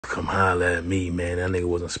Come holler at me, man. That nigga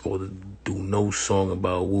wasn't supposed to do no song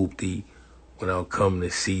about Whoopty without coming to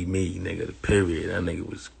see me, nigga. Period. That nigga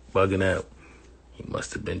was bugging out. He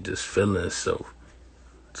must have been just feeling himself.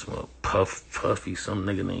 Some Puffy, some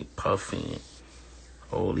nigga named Puffy, and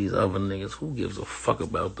all these other niggas. Who gives a fuck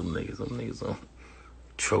about them niggas? Them niggas don't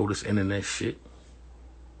troll this internet shit.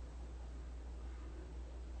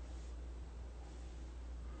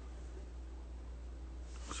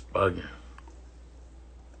 It's bugging.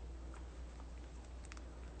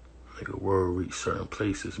 Nigga, word reach certain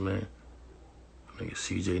places, man. Nigga,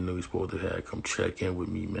 CJ knew he's supposed to have come check in with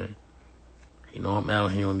me, man. You know I'm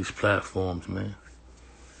out here on these platforms, man.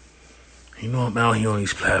 You know I'm out here on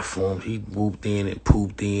these platforms. He whooped in and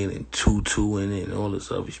pooped in and tutu in it and all this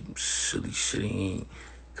other silly shit. He ain't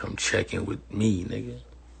come check in with me, nigga.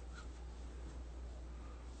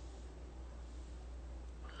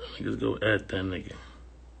 Niggas go at that nigga.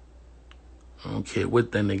 I don't care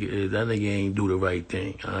what that nigga is. That nigga ain't do the right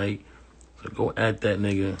thing, alright? So go at that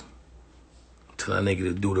nigga. Tell that nigga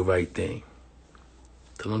to do the right thing.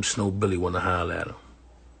 Tell him Snow Billy wanna holler at him.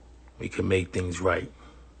 We can make things right.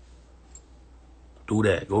 Do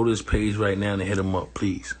that. Go to his page right now and hit him up,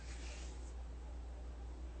 please.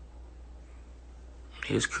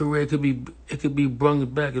 His career could be brung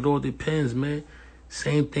back. It all depends, man.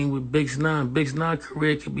 Same thing with Big 9. Big 9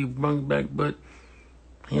 career could be brung back, but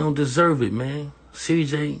he don't deserve it, man.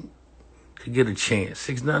 CJ could get a chance.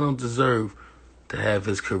 6ix9ine don't deserve to have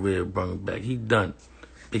his career brung back. He done.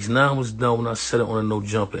 Big 9 was done when I said it on a No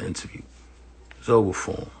Jumper interview. It's over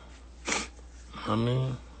for him. I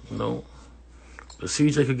mean, you know. But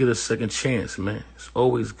CJ could get a second chance, man. It's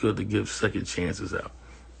always good to give second chances out.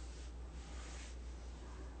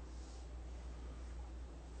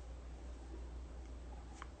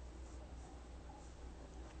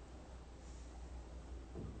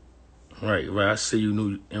 Right. I see you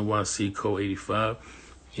new NYC Code 85.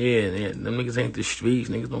 Yeah, them niggas ain't the streets.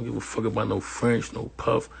 Niggas don't give a fuck about no French, no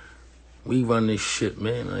Puff. We run this shit,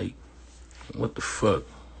 man. Like, what the fuck?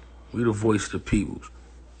 We the voice of the peoples.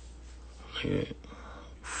 Yeah.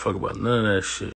 Fuck about none of that shit.